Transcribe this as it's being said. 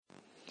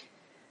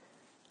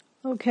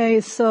Okay,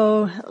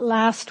 so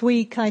last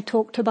week I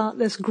talked about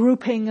this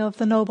grouping of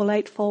the Noble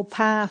Eightfold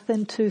Path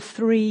into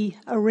three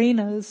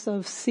arenas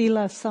of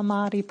Sila,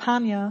 Samadhi,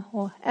 Panya,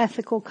 or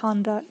ethical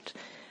conduct,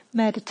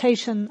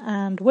 meditation,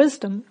 and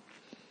wisdom.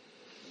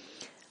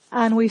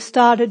 And we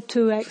started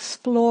to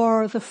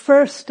explore the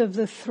first of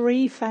the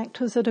three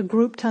factors that are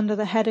grouped under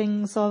the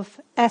headings of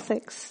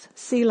ethics,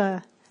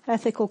 Sila,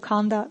 ethical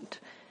conduct.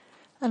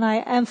 And I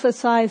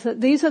emphasize that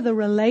these are the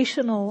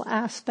relational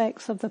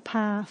aspects of the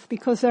path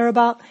because they're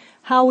about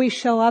how we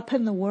show up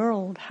in the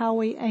world, how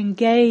we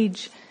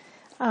engage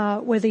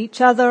with each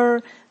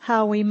other,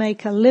 how we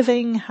make a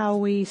living, how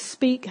we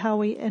speak, how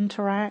we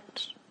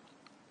interact.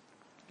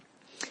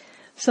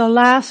 So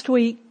last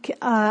week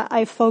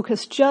I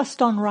focused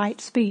just on right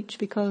speech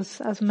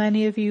because, as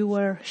many of you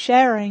were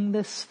sharing,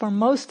 this for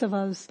most of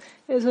us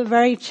is a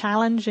very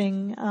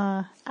challenging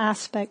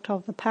aspect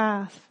of the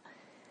path.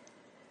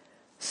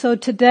 So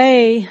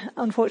today,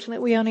 unfortunately,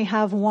 we only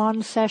have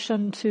one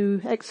session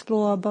to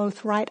explore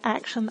both right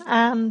action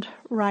and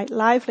right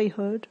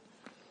livelihood.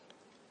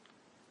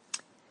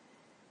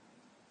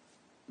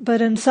 But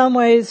in some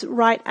ways,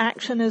 right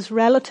action is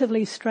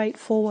relatively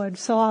straightforward.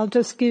 So I'll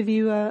just give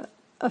you a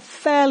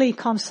fairly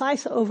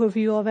concise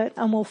overview of it,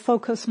 and we'll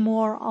focus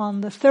more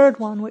on the third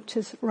one, which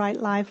is right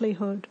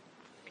livelihood.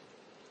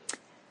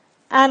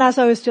 And as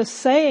I was just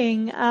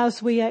saying,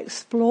 as we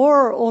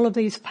explore all of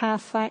these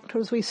path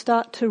factors, we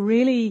start to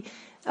really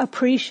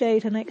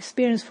appreciate and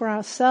experience for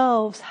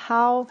ourselves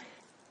how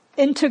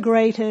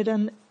integrated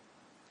and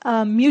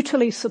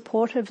mutually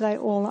supportive they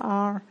all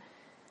are.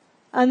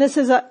 And this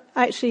is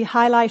actually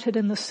highlighted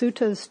in the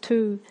suttas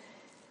too.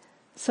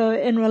 So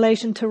in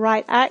relation to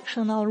right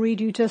action, I'll read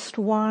you just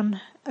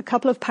a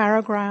couple of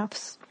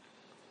paragraphs,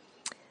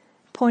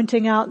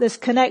 pointing out this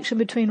connection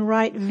between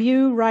right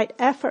view, right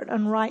effort,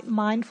 and right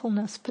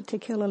mindfulness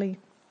particularly.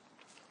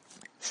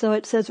 So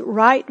it says,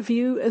 right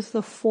view is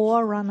the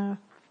forerunner.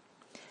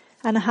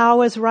 And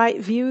how is right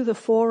view the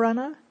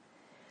forerunner?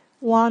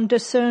 One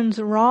discerns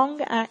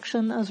wrong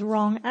action as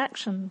wrong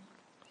action,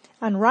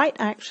 and right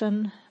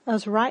action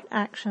as right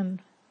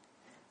action.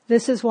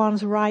 This is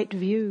one's right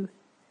view.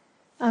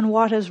 And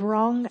what is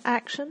wrong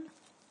action?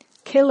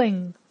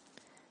 Killing,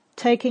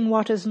 taking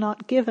what is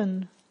not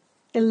given,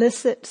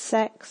 illicit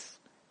sex.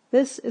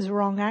 This is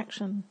wrong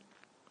action.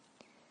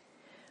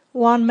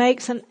 One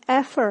makes an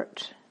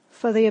effort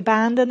for the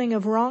abandoning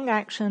of wrong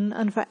action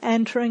and for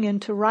entering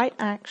into right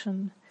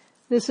action.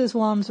 This is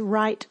one's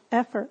right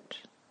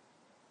effort.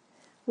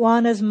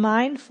 One is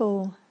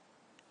mindful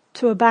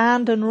to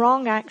abandon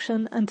wrong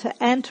action and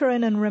to enter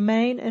in and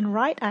remain in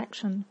right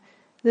action.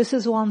 This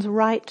is one's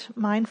right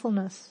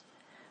mindfulness.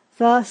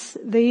 Thus,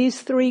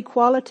 these three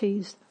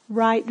qualities,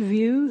 right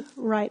view,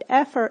 right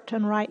effort,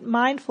 and right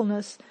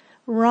mindfulness,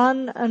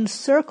 run and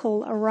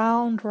circle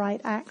around right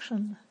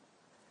action.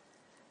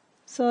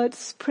 So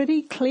it's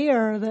pretty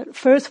clear that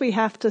first we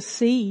have to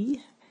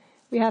see,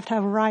 we have to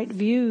have right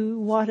view,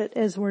 what it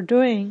is we're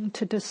doing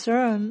to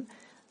discern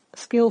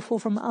skillful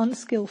from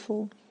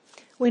unskillful.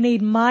 We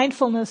need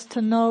mindfulness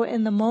to know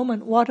in the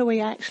moment, what are we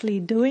actually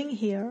doing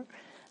here?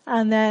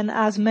 And then,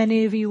 as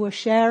many of you were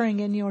sharing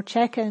in your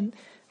check-in,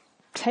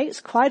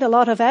 takes quite a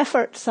lot of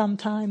effort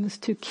sometimes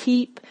to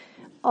keep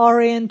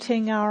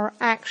orienting our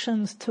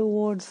actions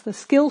towards the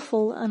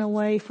skillful and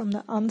away from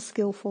the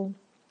unskillful.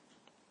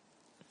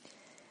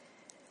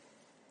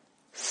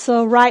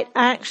 So right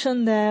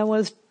action there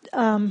was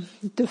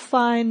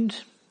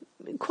defined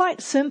quite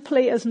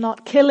simply as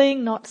not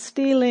killing, not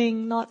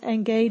stealing, not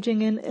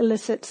engaging in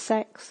illicit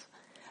sex.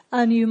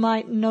 And you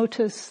might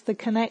notice the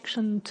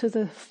connection to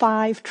the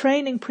 5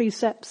 training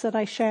precepts that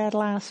I shared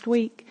last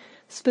week,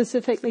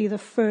 specifically the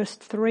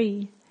first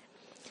 3.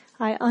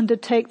 I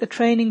undertake the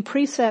training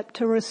precept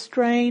to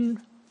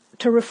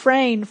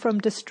refrain from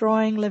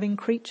destroying living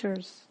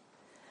creatures.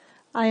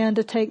 I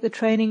undertake the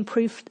training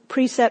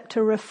precept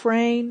to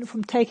refrain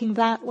from taking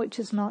that which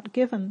is not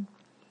given.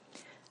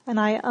 And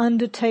I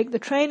undertake the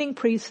training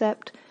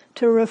precept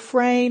to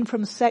refrain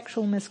from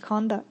sexual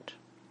misconduct.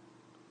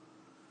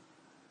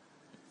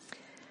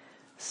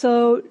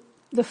 So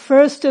the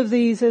first of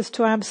these is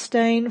to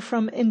abstain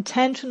from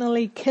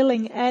intentionally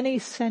killing any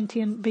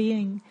sentient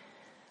being.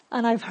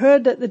 And I've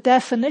heard that the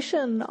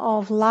definition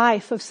of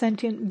life, of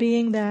sentient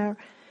being there,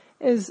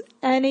 is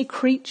any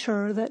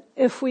creature that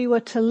if we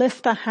were to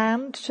lift a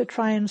hand to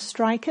try and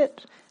strike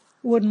it,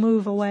 would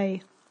move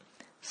away.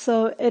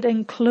 So it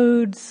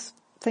includes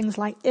things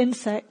like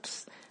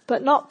insects,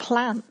 but not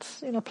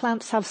plants.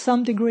 Plants have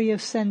some degree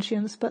of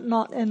sentience, but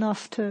not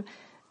enough to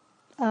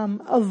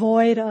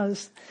avoid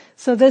us.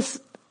 So this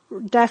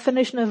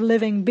definition of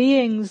living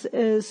beings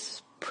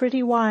is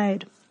pretty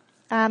wide.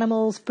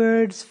 Animals,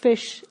 birds,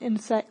 fish,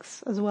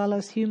 insects, as well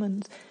as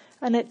humans.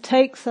 And it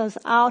takes us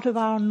out of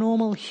our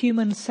normal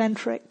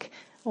human-centric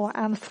or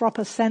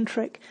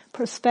anthropocentric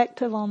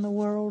perspective on the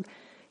world,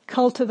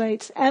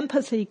 cultivates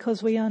empathy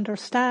because we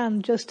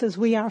understand, just as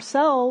we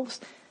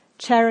ourselves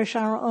cherish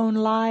our own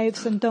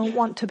lives and don't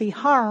want to be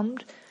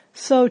harmed,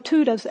 so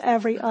too does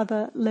every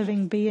other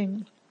living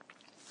being.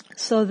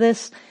 So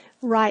this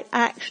right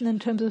action in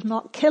terms of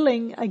not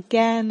killing,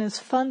 again, is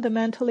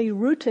fundamentally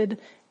rooted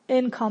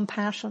in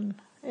compassion,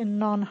 in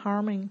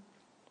non-harming.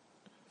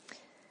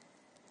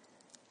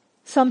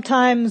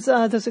 Sometimes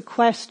there's a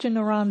question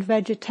around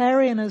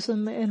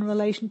vegetarianism in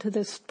relation to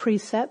this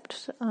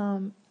precept.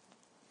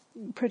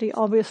 Pretty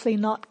obviously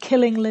not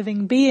killing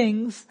living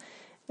beings.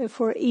 If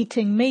we're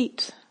eating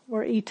meat,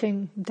 we're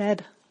eating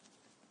dead,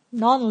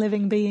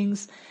 non-living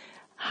beings.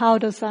 How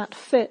does that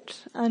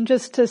fit? And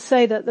just to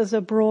say that there's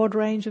a broad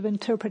range of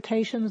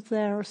interpretations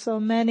there. So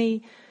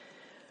many,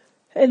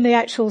 in the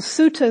actual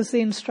suttas,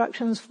 the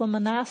instructions for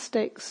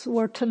monastics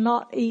were to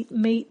not eat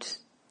meat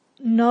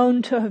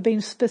known to have been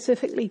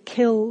specifically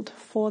killed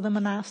for the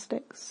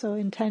monastics, so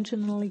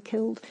intentionally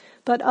killed.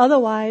 But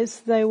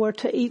otherwise, they were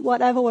to eat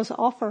whatever was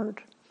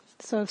offered.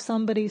 So if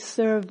somebody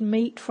served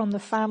meat from the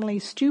family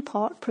stew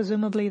pot,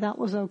 presumably that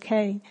was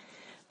okay.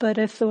 But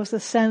if there was a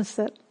sense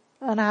that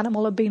an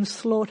animal had been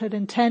slaughtered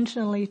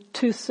intentionally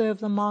to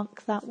serve the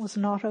monk, that was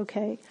not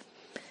okay.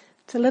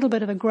 It's a little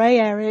bit of a grey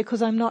area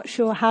because I'm not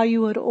sure how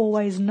you would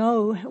always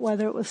know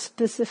whether it was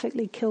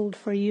specifically killed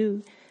for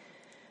you.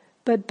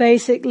 But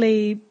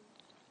basically,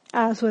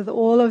 as with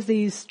all of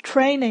these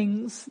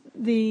trainings,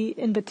 the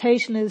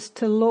invitation is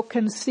to look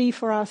and see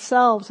for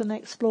ourselves and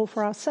explore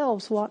for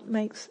ourselves what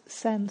makes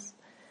sense.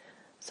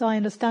 So I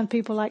understand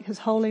people like His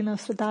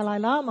Holiness the Dalai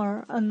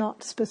Lama are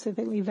not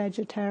specifically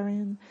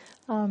vegetarian.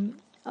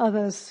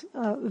 Others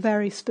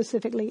very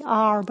specifically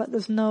are, but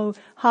there's no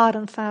hard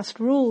and fast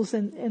rules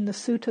in the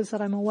suttas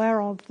that I'm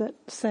aware of that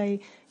say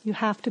you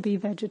have to be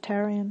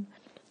vegetarian.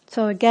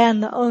 So again,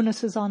 the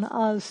onus is on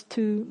us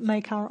to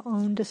make our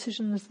own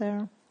decisions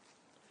there.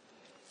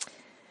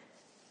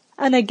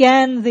 And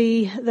again,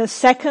 the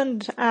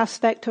second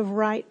aspect of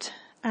right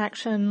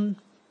action,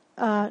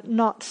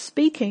 not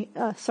stealing,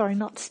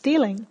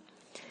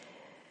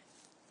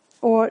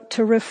 or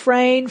to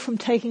refrain from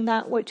taking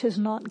that which is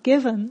not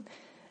given,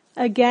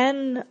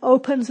 again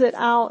opens it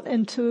out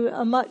into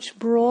a much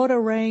broader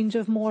range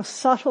of more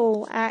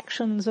subtle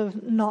actions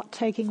of not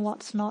taking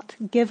what's not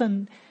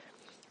given.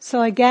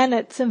 So again,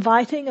 it's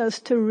inviting us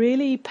to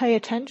really pay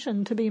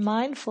attention, to be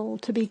mindful,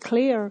 to be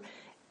clear.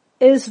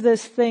 Is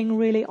this thing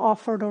really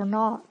offered or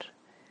not?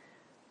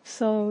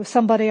 So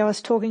somebody I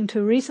was talking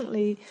to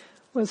recently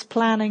was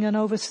planning an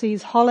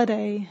overseas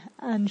holiday,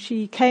 and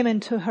she came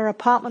into her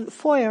apartment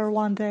foyer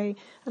one day,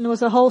 and there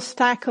was a whole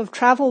stack of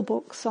travel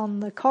books on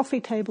the coffee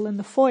table in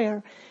the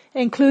foyer,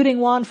 including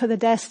one for the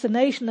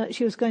destination that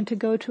she was going to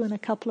go to in a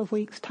couple of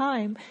weeks'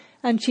 time.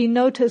 And she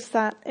noticed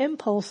that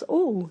impulse,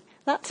 oh,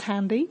 that's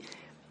handy.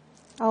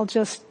 I'll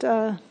just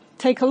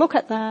take a look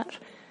at that.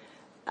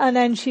 And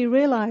then she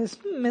realized,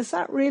 is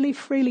that really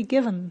freely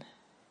given?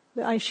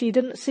 She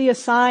didn't see a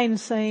sign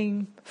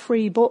saying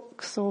free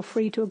books or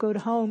free to go to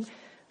home.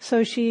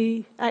 So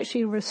she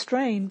actually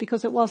restrained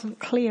because it wasn't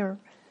clear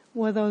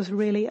were those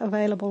really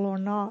available or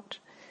not.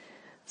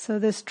 So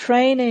this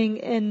training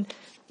in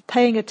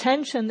paying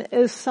attention,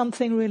 is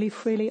something really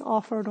freely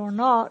offered or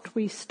not?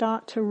 We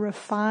start to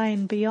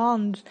refine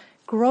beyond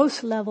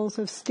gross levels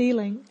of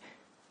stealing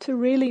to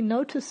really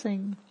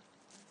noticing,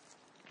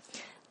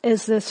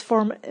 is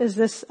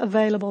this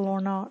available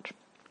or not?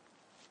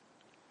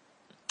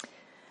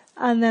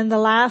 And then the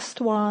last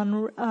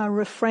one,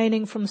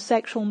 refraining from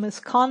sexual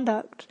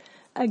misconduct.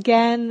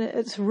 Again,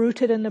 it's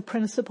rooted in the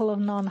principle of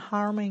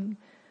non-harming.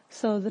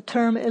 So the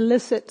term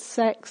illicit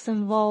sex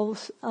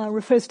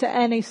refers to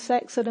any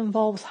sex that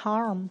involves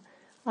harm,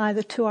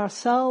 either to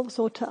ourselves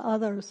or to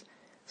others.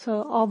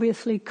 So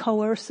obviously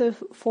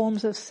coercive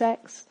forms of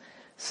sex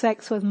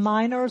with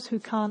minors who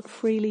can't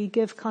freely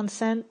give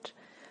consent,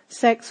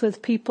 sex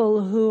with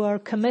people who are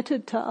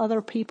committed to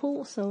other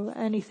people, so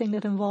anything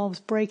that involves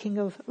breaking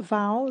of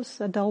vows,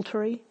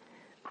 adultery.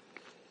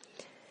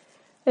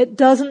 It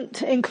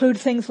doesn't include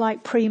things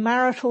like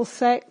premarital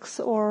sex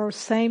or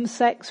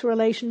same-sex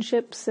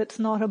relationships. It's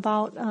not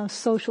about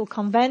social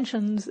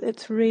conventions.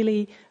 It's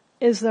really,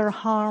 is there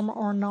harm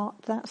or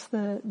not? That's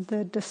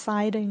the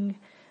deciding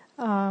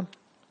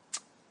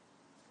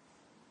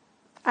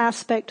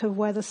aspect of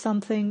whether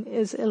something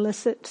is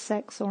illicit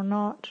sex or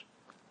not.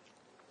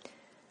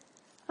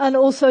 And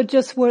also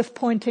just worth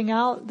pointing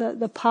out that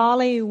the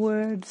Pali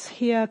words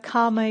here,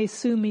 kame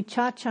su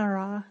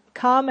michachara,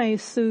 kame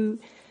su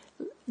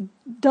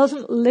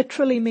doesn't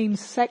literally mean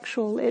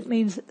sexual, it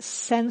means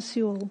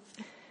sensual.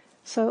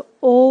 So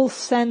all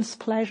sense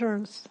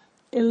pleasures,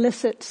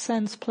 illicit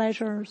sense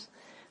pleasures.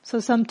 So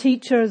some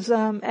teachers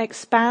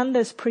expand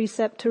this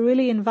precept to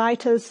really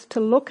invite us to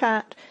look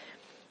at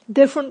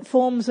different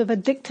forms of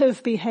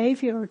addictive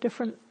behavior,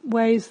 different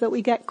ways that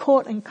we get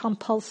caught in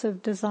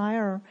compulsive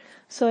desire.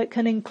 So it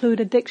can include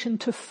addiction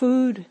to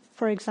food,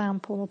 for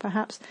example, or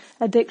perhaps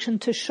addiction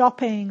to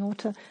shopping or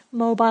to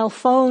mobile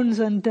phones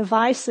and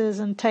devices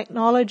and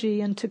technology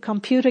and to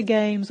computer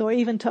games or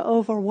even to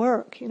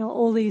overwork.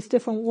 All these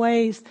different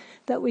ways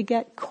that we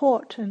get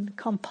caught in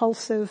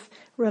compulsive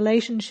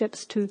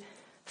relationships to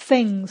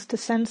things, to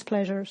sense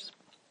pleasures.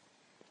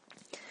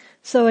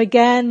 So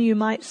again, you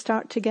might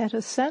start to get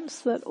a sense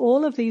that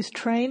all of these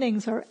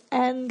trainings are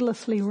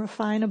endlessly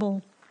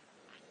refinable.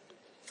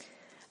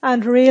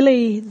 And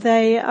really,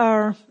 they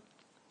are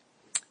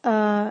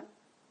the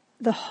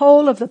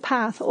whole of the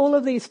path. All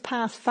of these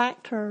path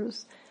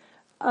factors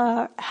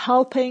are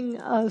helping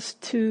us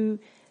to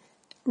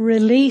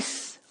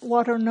release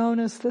what are known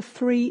as the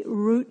 3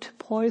 root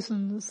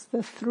poisons,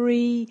 the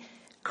 3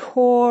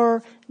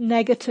 core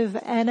negative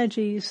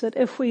energies that,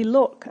 if we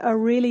look, are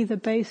really the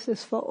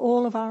basis for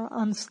all of our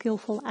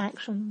unskillful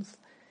actions.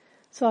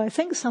 So I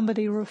think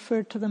somebody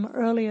referred to them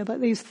earlier,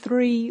 but these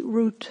 3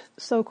 root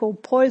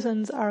so-called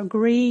poisons are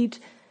greed,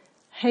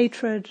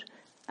 hatred,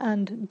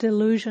 and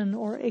delusion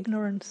or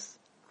ignorance.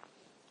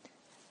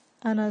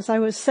 And as I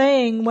was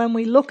saying, when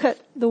we look at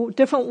the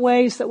different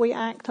ways that we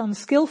act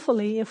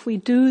unskillfully, if we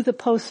do the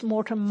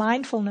post-mortem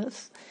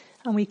mindfulness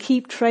and we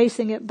keep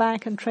tracing it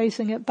back and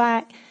tracing it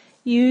back,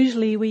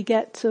 usually we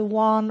get to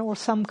one or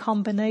some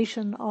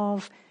combination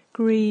of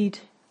greed,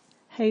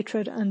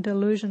 hatred, and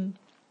delusion.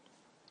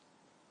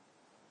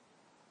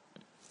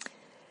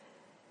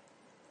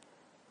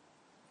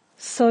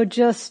 So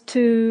just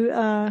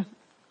to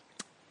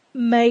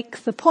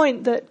make the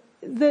point that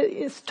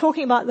it's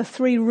talking about the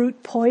 3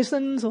 root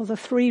poisons or the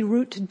 3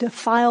 root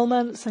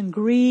defilements and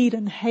greed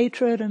and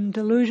hatred and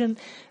delusion.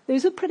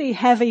 These are pretty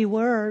heavy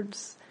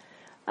words.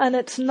 And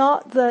it's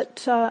not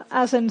that,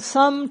 as in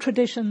some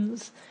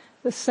traditions,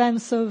 the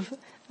sense of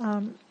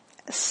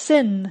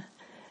sin.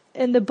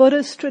 In the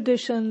Buddhist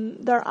tradition,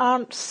 there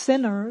aren't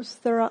sinners,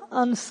 there are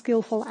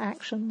unskillful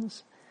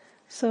actions.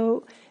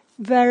 So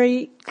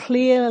very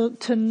clear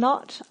to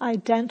not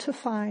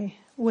identify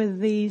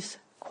with these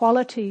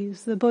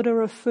qualities. The Buddha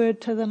referred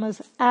to them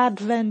as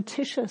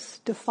adventitious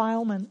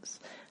defilements.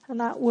 And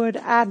that word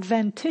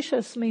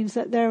adventitious means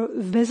that they're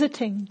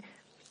visiting.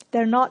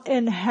 They're not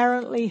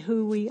inherently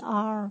who we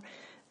are.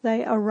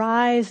 They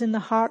arise in the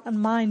heart and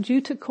mind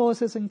due to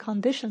causes and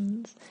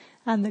conditions.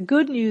 And the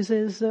good news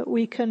is that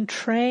we can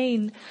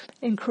train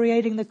in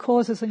creating the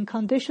causes and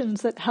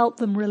conditions that help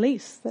them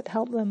release, that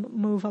help them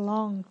move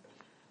along.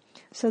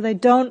 So they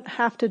don't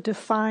have to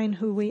define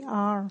who we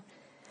are.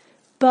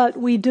 But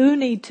we do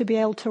need to be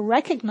able to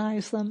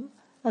recognize them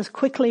as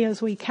quickly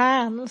as we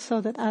can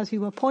so that, as you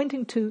were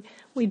pointing to,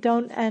 we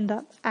don't end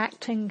up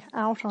acting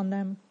out on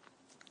them.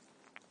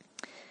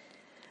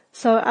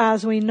 So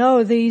as we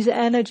know, these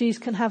energies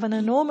can have an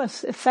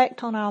enormous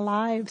effect on our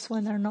lives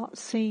when they're not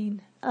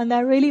seen. And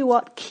they're really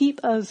what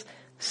keep us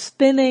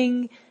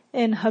spinning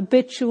in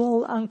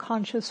habitual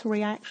unconscious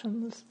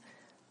reactions.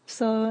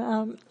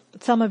 So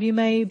some of you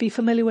may be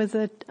familiar with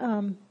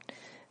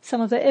some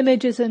of the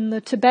images in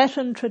the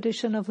Tibetan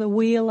tradition of the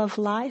wheel of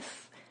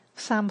life,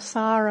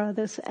 samsara,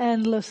 this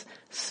endless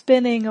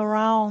spinning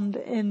around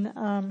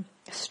in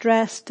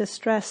stress,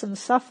 distress, and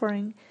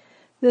suffering.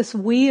 This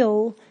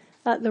wheel,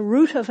 at the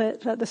root of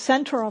it, at the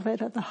center of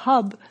it, at the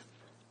hub,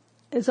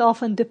 is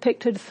often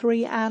depicted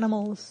 3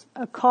 animals,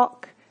 a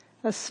cock,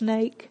 a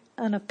snake,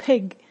 and a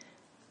pig.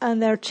 And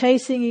they're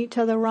chasing each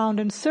other around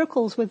in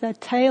circles with their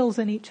tails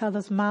in each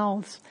other's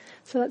mouths.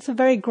 So that's a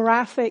very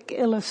graphic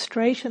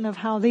illustration of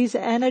how these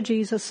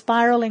energies are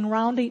spiraling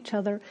around each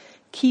other,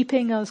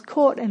 keeping us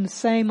caught in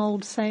same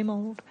old, same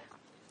old.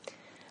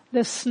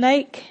 The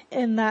snake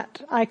in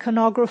that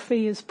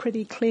iconography is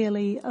pretty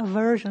clearly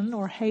aversion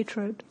or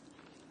hatred.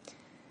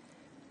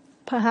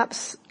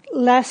 Perhaps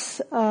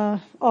less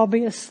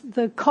obvious,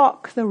 the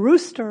cock, the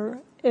rooster,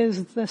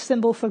 is the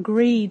symbol for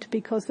greed,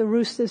 because the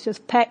roosters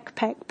just peck,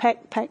 peck,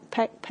 peck, peck,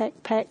 peck,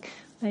 peck, peck,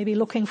 maybe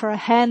looking for a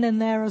hen in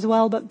there as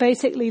well, but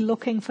basically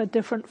looking for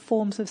different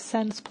forms of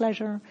sense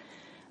pleasure.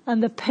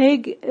 And the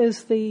pig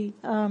is the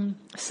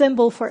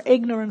symbol for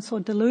ignorance or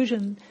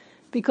delusion,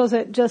 because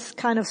it just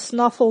kind of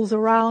snuffles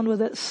around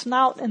with its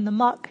snout in the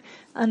muck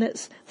and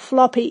its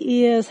floppy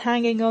ears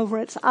hanging over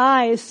its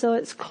eyes, so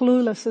it's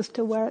clueless as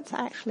to where it's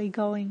actually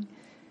going.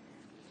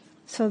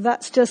 So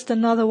that's just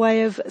another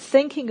way of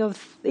thinking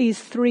of these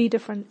 3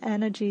 different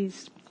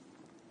energies.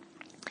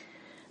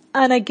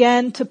 And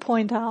again, to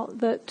point out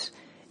that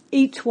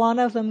each one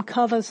of them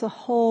covers the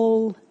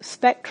whole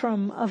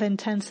spectrum of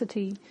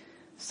intensity.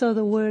 So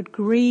the word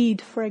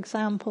greed, for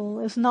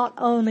example, is not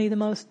only the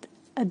most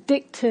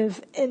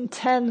addictive,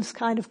 intense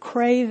kind of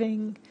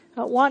craving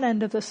at one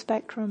end of the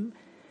spectrum,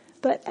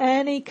 but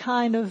any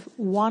kind of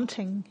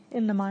wanting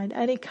in the mind,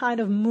 any kind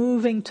of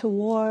moving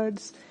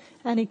towards,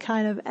 any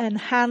kind of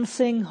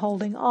enhancing,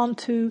 holding on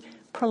to,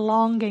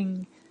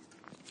 prolonging,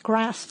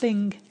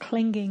 grasping,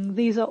 clinging.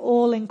 These are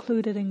all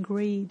included in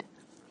greed.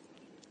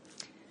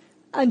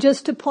 And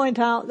just to point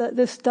out that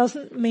this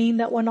doesn't mean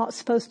that we're not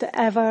supposed to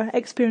ever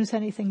experience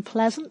anything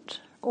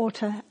pleasant or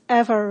to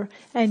ever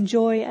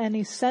enjoy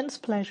any sense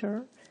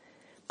pleasure,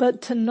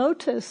 but to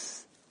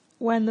notice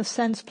when the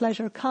sense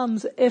pleasure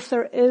comes, if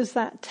there is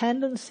that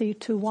tendency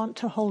to want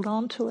to hold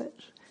on to it,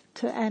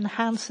 to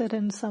enhance it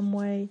in some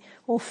way,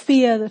 or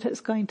fear that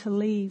it's going to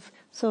leave.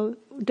 So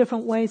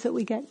different ways that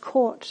we get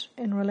caught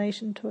in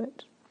relation to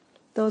it.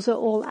 Those are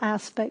all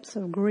aspects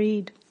of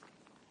greed.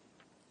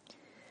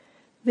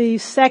 The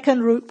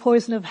second root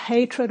poison of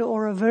hatred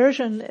or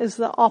aversion is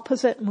the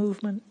opposite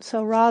movement.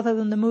 So rather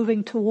than the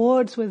moving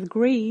towards with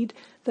greed,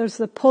 there's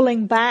the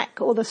pulling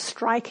back or the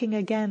striking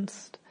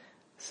against.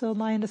 So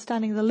my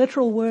understanding, the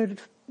literal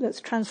word that's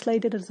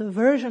translated as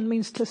aversion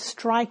means to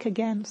strike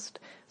against.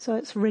 So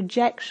it's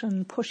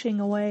rejection, pushing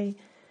away.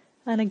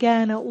 And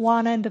again, at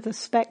one end of the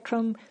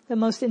spectrum, the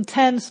most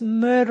intense,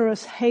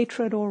 murderous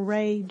hatred or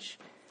rage,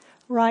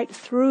 right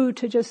through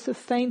to just the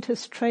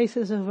faintest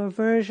traces of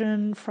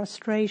aversion,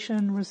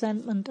 frustration,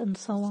 resentment, and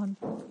so on.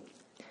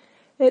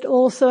 It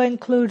also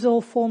includes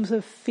all forms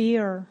of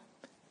fear,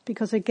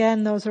 because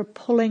again, those are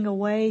pulling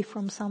away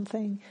from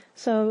something.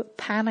 So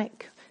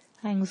panic,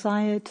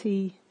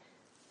 anxiety,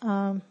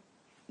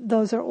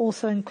 those are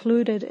also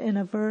included in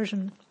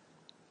aversion.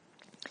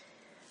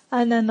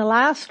 And then the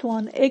last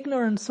one,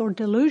 ignorance or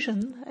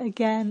delusion,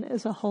 again,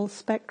 is a whole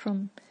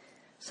spectrum.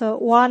 So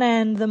at one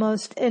end, the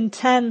most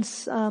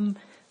intense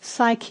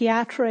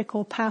psychiatric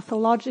or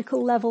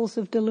pathological levels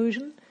of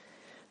delusion,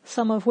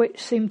 some of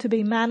which seem to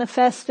be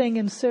manifesting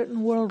in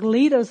certain world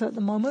leaders at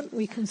the moment.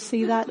 We can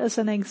see that as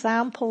an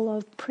example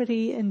of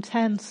pretty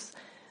intense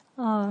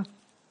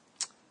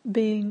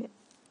being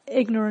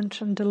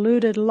ignorant and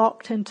deluded,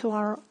 locked into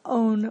our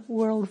own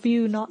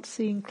worldview, not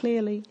seeing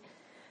clearly.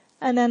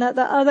 And then at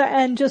the other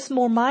end, just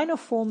more minor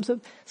forms of,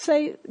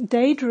 say,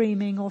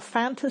 daydreaming or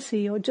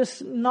fantasy, or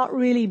just not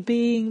really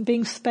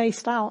being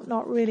spaced out,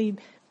 not really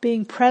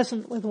being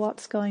present with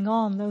what's going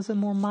on. Those are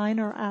more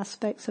minor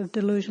aspects of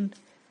delusion.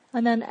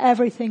 And then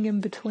everything in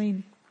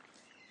between.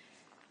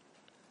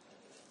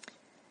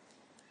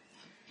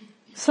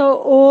 So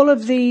all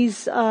of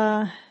these,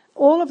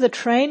 all of the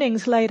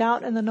trainings laid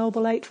out in the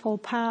Noble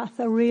Eightfold Path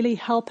are really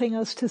helping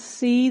us to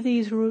see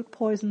these root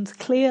poisons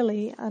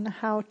clearly and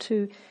how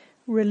to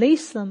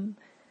release them,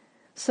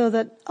 so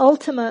that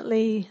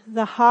ultimately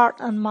the heart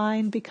and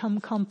mind become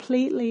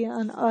completely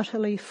and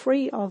utterly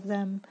free of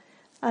them.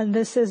 And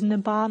this is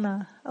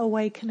nibbana,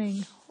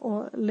 awakening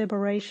or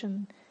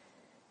liberation.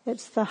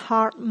 It's the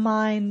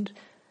heart-mind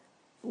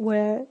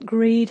where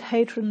greed,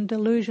 hatred, and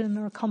delusion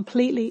are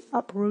completely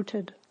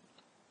uprooted.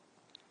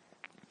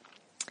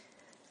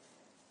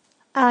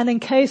 And in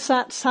case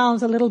that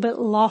sounds a little bit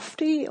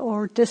lofty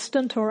or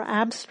distant or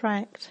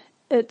abstract,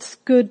 it's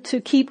good to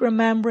keep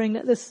remembering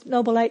that this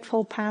Noble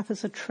Eightfold Path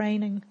is a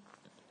training.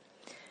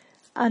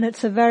 And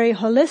it's a very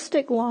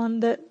holistic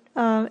one that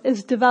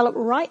is developed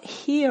right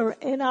here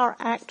in our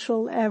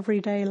actual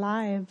everyday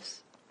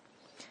lives.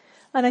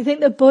 And I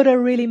think the Buddha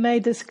really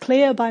made this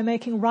clear by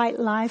making right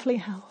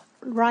livelihood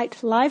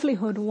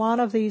one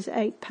of these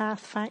 8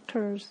 path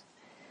factors.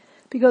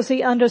 Because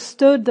he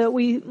understood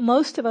that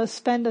most of us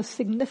spend a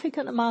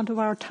significant amount of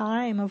our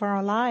time, of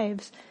our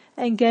lives,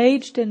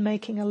 engaged in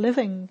making a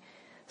living.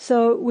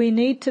 So we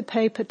need to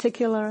pay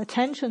particular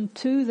attention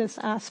to this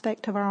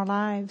aspect of our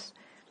lives.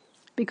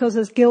 Because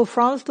as Gil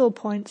Fronsdal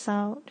points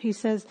out, he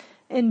says,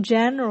 in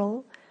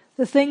general,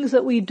 the things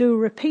that we do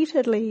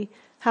repeatedly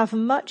have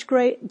much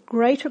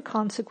greater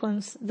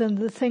consequence than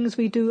the things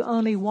we do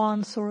only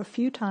once or a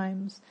few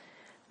times.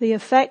 The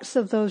effects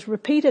of those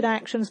repeated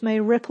actions may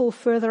ripple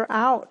further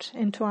out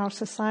into our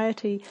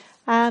society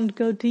and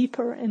go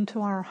deeper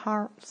into our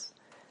hearts.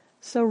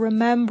 So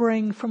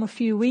remembering from a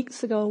few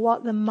weeks ago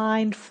what the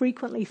mind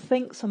frequently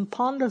thinks and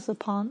ponders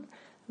upon,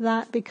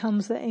 that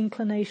becomes the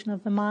inclination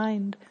of the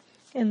mind.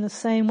 In the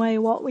same way,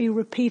 what we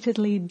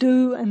repeatedly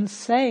do and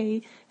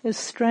say is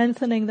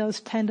strengthening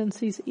those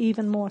tendencies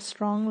even more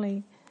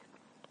strongly.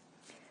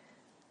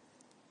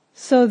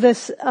 So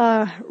this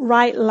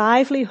right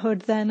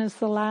livelihood then is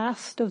the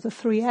last of the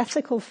 3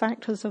 ethical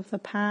factors of the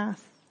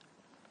path.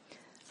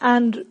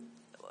 And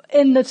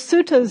in the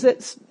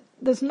suttas,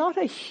 there's not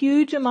a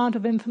huge amount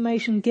of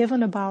information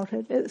given about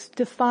it. It's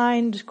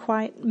defined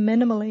quite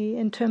minimally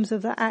in terms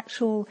of the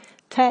actual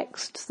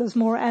texts. There's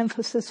more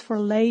emphasis for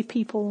lay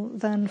people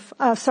than,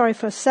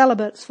 for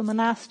celibates, for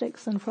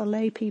monastics than for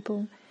lay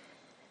people.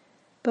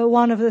 But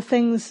one of the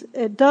things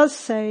it does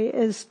say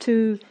is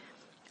to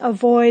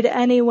avoid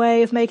any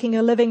way of making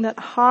a living that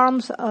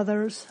harms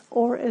others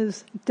or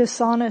is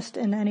dishonest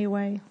in any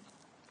way.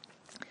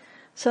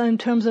 So in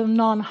terms of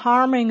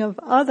non-harming of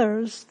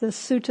others, the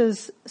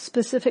suttas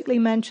specifically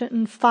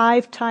mention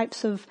 5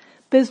 types of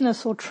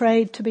business or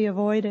trade to be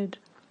avoided.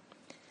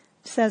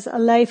 It says a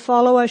lay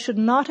follower should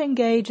not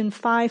engage in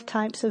 5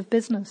 types of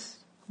business.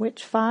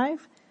 Which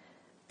 5?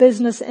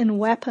 Business in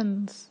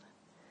weapons,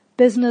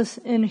 business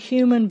in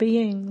human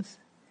beings,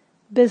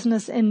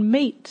 business in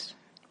meat,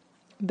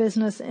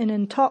 business in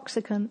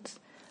intoxicants,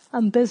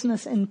 and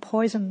business in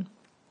poison.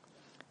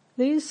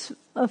 These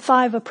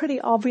 5 are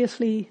pretty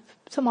obviously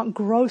somewhat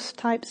gross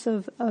types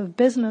of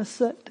business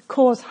that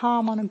cause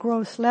harm on a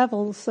gross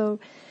level. So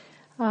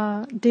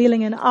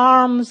dealing in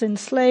arms, in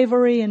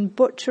slavery, in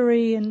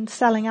butchery, in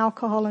selling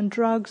alcohol and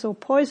drugs or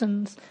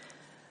poisons.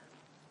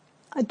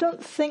 I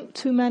don't think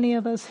too many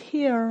of us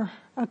here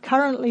are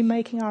currently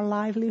making our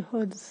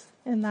livelihoods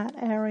in that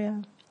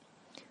area.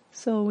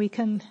 So we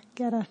can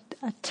get a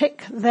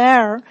tick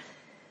there.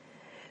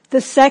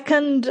 The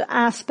second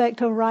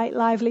aspect of right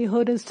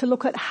livelihood is to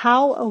look at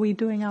how are we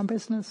doing our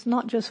business,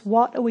 not just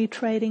what are we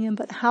trading in,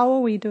 but how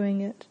are we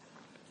doing it.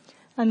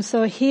 And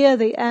so here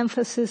the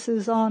emphasis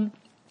is on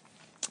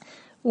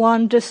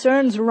one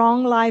discerns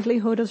wrong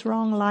livelihood as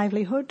wrong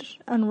livelihood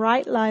and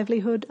right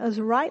livelihood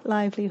as right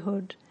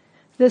livelihood.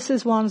 This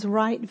is one's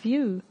right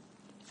view.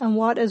 And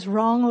what is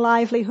wrong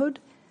livelihood?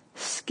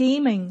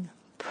 Scheming,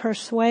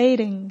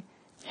 persuading,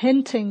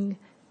 hinting,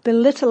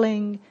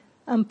 belittling,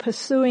 and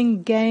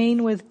pursuing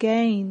gain with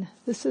gain.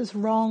 This is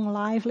wrong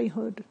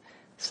livelihood.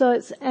 So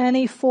it's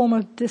any form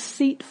of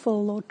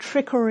deceitful or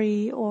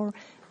trickery or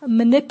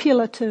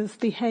manipulative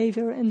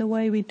behavior in the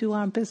way we do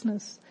our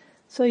business.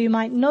 So you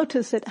might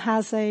notice it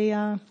has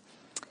a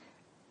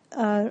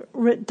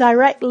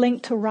direct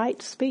link to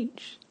right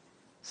speech.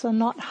 So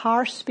not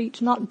harsh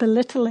speech, not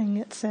belittling,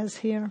 it says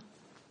here.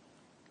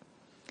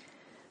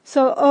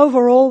 So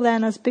overall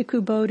then, as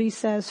Bhikkhu Bodhi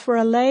says, for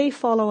a lay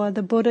follower,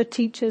 the Buddha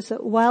teaches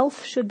that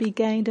wealth should be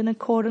gained in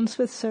accordance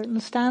with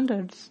certain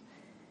standards.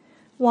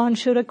 One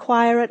should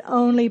acquire it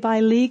only by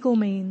legal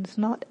means,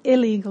 not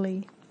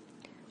illegally.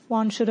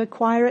 One should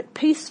acquire it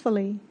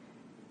peacefully,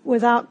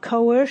 without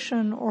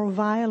coercion or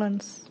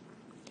violence.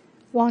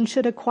 One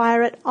should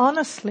acquire it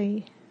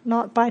honestly,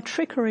 not by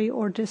trickery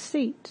or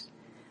deceit.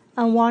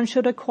 And one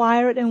should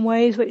acquire it in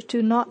ways which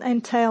do not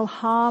entail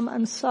harm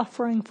and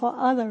suffering for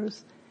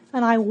others.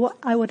 And I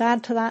would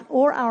add to that,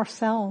 or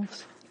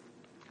ourselves.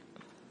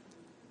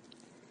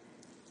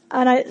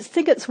 And I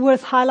think it's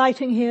worth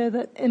highlighting here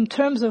that in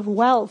terms of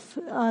wealth,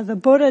 the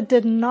Buddha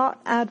did not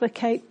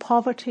advocate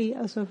poverty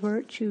as a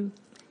virtue.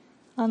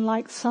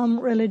 Unlike some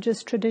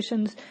religious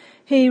traditions,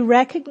 he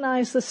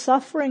recognized the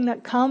suffering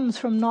that comes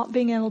from not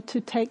being able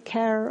to take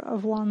care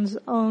of one's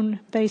own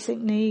basic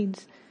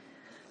needs.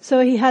 So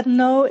he had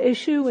no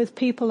issue with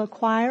people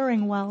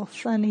acquiring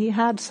wealth, and he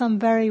had some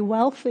very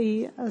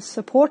wealthy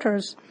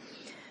supporters.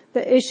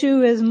 The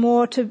issue is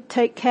more to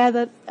take care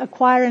that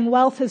acquiring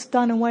wealth is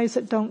done in ways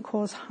that don't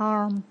cause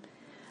harm,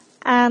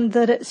 and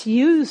that it's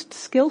used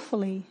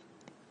skillfully.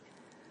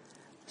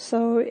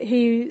 So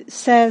he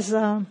says,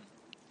 a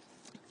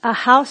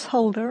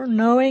householder,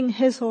 knowing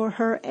his or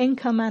her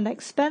income and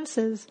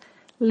expenses,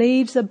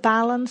 leads a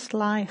balanced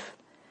life,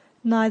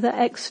 neither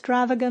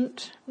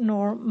extravagant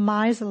nor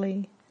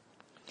miserly,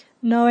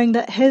 knowing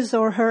that his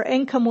or her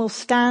income will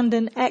stand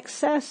in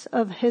excess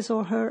of his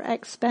or her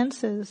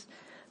expenses,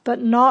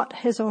 but not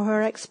his or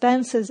her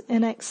expenses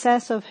in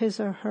excess of his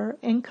or her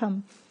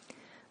income.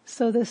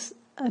 So this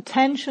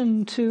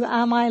attention to,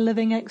 am I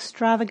living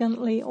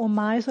extravagantly or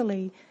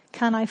miserly?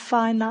 Can I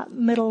find that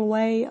middle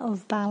way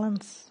of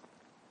balance?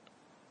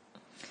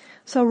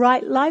 So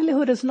right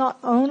livelihood is not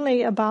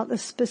only about the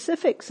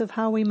specifics of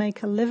how we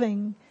make a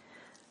living,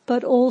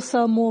 but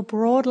also more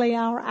broadly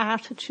our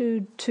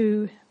attitude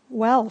to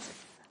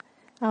wealth,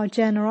 our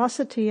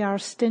generosity, our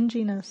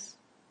stinginess.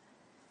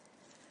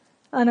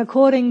 And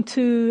according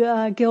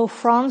to Gil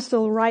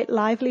Fronsdal, right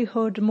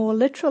livelihood more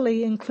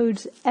literally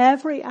includes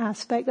every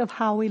aspect of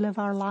how we live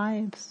our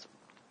lives,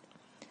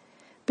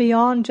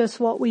 beyond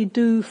just what we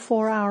do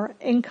for our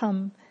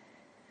income.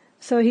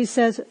 So he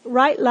says,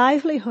 right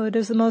livelihood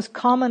is the most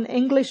common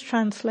English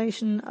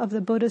translation of the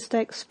Buddhist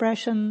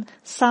expression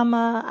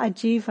samma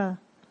ajiva.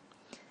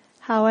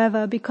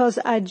 However, because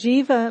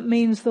ajiva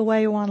means the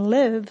way one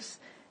lives,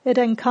 it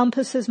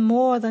encompasses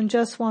more than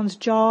just one's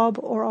job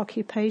or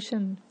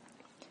occupation.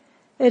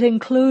 It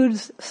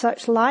includes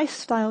such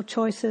lifestyle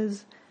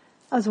choices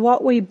as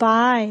what we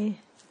buy,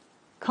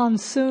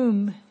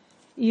 consume,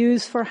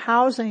 use for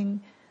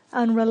housing,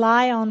 and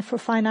rely on for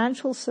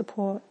financial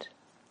support.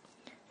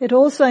 It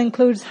also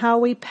includes how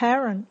we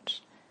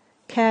parent,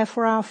 care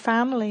for our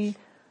family,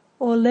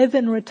 or live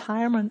in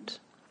retirement.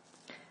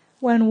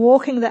 When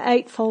walking the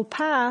Eightfold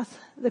Path,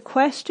 the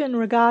question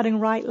regarding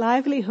right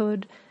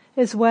livelihood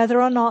is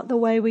whether or not the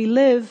way we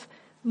live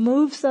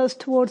moves us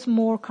towards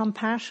more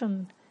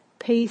compassion,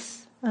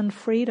 peace, and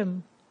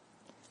freedom.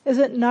 Is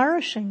it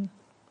nourishing?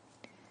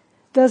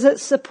 Does it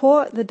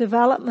support the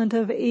development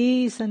of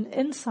ease and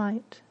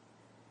insight?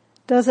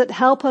 Does it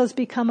help us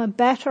become a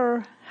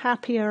better,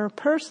 happier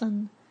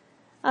person?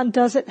 And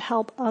does it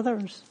help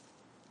others?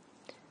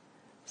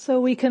 So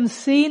we can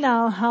see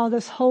now how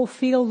this whole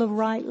field of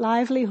right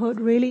livelihood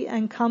really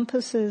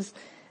encompasses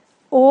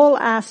all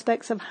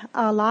aspects of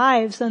our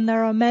lives, and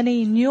there are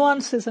many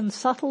nuances and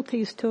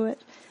subtleties to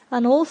it,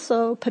 and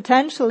also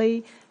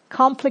potentially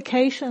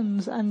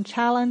complications and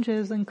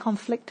challenges and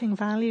conflicting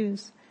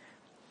values.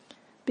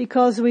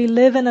 Because we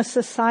live in a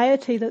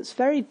society that's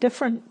very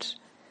different,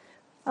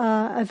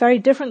 a very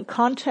different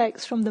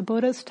context from the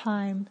Buddha's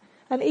time.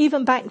 And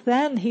even back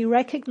then, he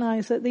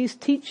recognized that these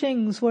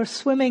teachings were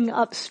swimming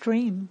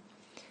upstream.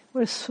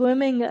 We're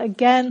swimming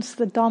against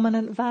the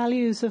dominant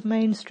values of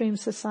mainstream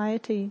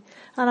society.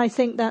 And I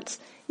think that's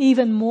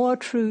even more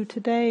true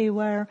today,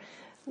 where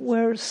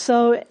we're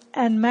so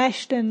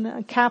enmeshed in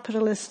a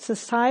capitalist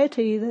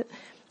society that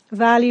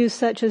values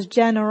such as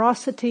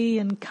generosity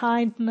and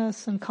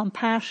kindness and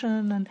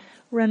compassion and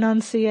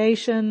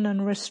renunciation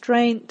and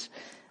restraint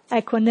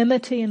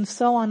equanimity and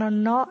so on are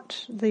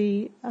not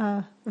the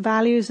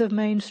values of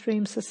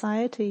mainstream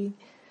society.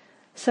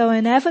 So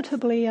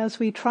inevitably, as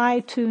we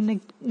try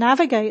to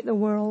navigate the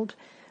world,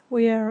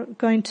 we are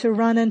going to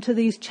run into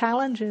these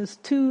challenges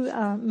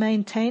to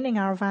maintaining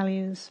our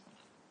values.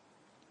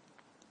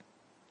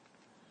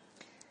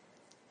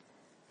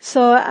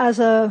 So as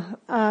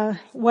a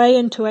way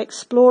into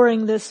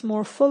exploring this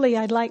more fully,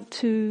 I'd like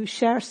to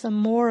share some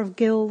more of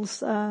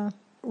Gil's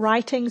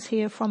writings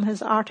here from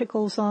his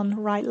articles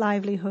on right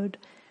livelihood.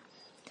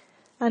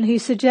 And he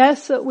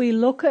suggests that we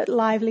look at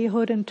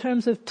livelihood in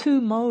terms of two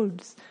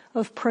modes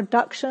of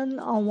production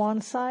on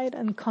one side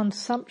and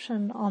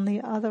consumption on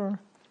the other.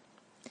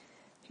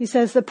 He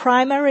says the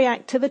primary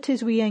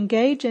activities we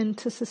engage in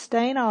to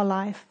sustain our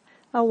life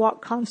are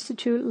what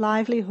constitute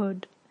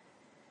livelihood.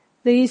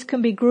 These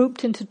can be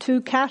grouped into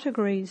two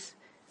categories,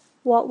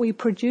 what we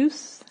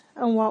produce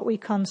and what we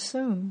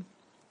consume.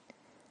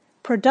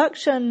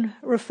 Production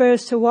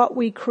refers to what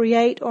we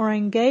create or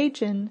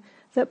engage in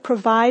that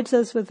provides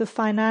us with the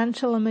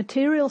financial and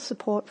material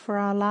support for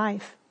our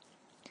life.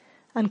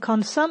 And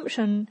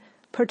consumption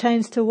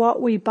pertains to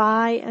what we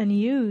buy and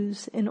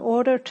use in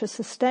order to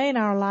sustain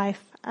our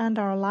life and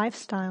our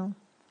lifestyle.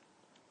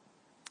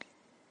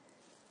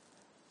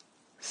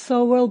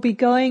 So we'll be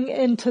going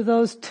into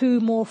those two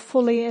more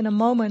fully in a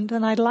moment,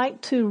 and I'd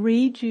like to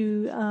read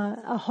you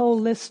a whole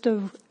list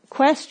of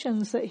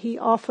questions that he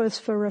offers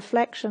for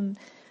reflection.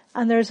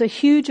 And there's a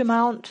huge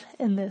amount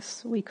in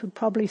this. We could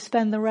probably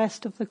spend the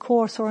rest of the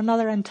course or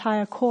another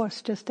entire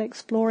course just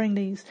exploring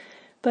these.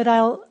 But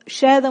I'll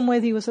share them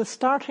with you as a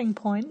starting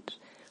point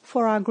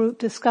for our group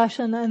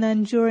discussion, and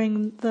then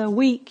during the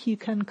week you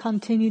can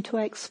continue to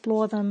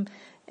explore them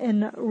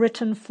in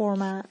written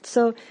format.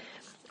 So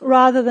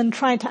rather than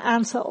trying to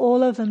answer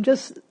all of them,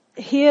 just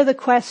hear the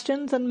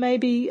questions, and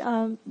maybe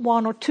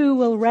one or two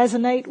will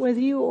resonate with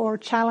you or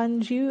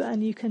challenge you,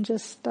 and you can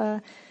just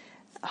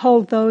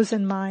hold those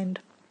in mind.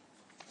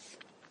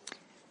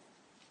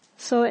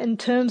 So in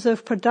terms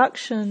of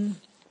production,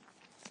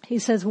 he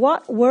says,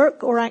 what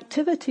work or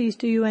activities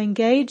do you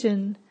engage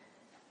in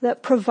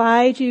that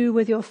provide you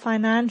with your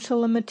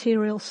financial and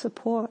material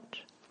support?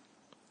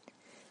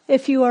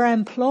 If you are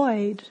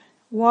employed,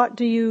 what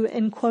do you,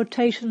 in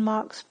quotation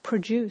marks,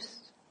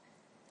 produce?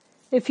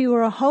 If you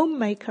are a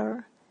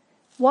homemaker,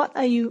 what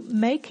are you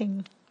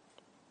making?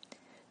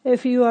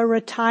 If you are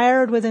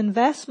retired with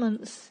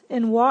investments,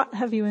 in what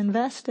have you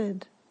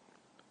invested?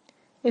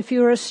 If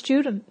you are a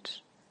student,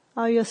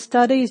 are your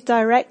studies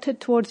directed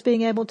towards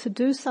being able to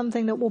do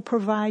something that will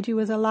provide you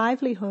with a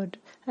livelihood?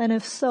 And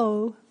if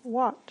so,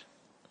 what?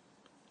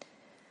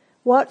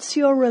 What's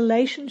your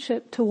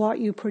relationship to what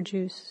you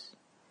produce?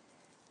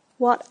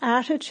 What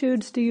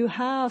attitudes do you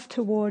have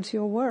towards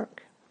your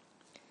work?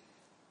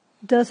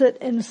 Does it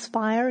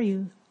inspire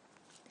you?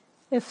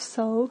 If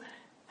so,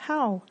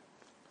 how?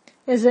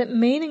 Is it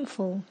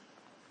meaningful?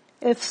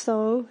 If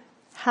so,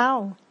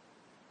 how?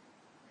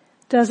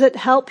 Does it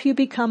help you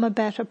become a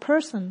better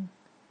person?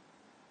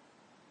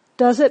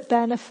 Does it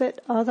benefit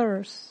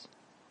others?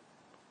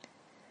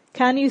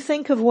 Can you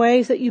think of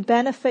ways that you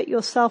benefit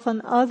yourself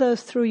and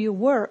others through your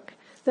work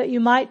that you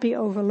might be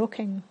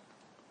overlooking?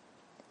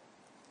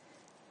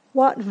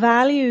 What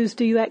values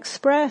do you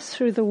express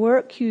through the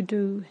work you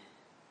do?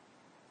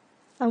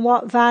 And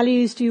what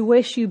values do you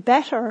wish you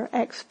better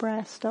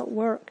expressed at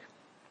work?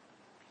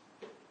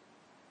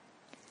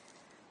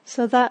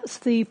 So that's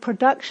the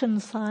production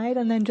side,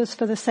 and then just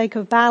for the sake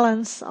of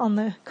balance on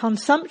the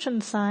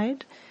consumption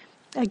side,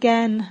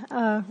 again,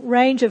 a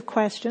range of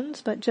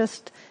questions, but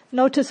just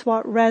notice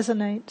what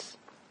resonates.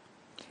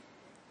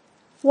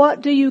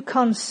 What do you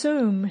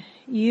consume,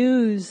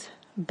 use,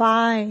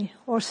 buy,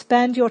 or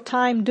spend your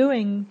time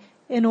doing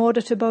in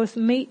order to both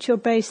meet your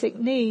basic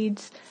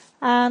needs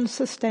and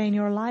sustain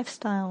your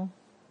lifestyle?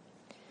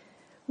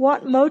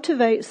 What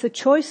motivates the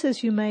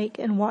choices you make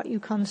in what you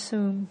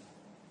consume?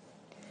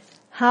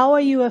 How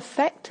are you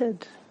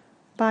affected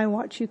by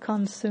what you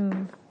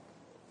consume?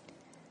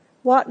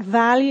 What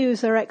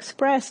values are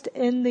expressed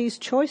in these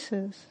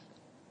choices?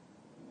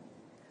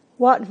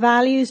 What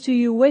values do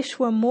you wish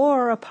were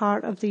more a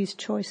part of these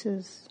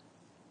choices?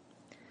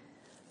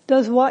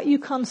 Does what you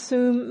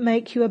consume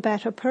make you a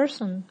better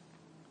person?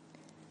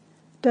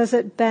 Does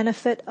it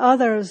benefit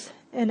others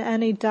in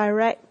any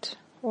direct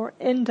or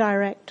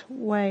indirect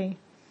way?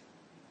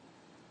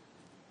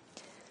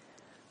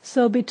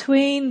 So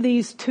between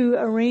these two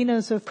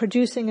arenas of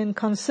producing and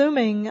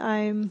consuming,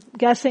 I'm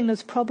guessing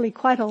there's probably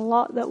quite a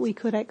lot that we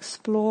could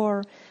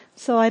explore.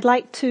 So I'd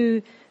like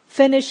to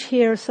finish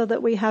here so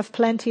that we have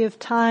plenty of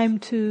time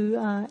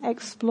to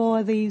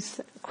explore these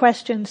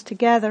questions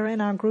together in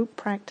our group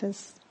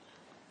practice.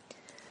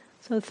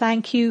 So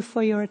thank you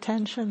for your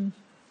attention.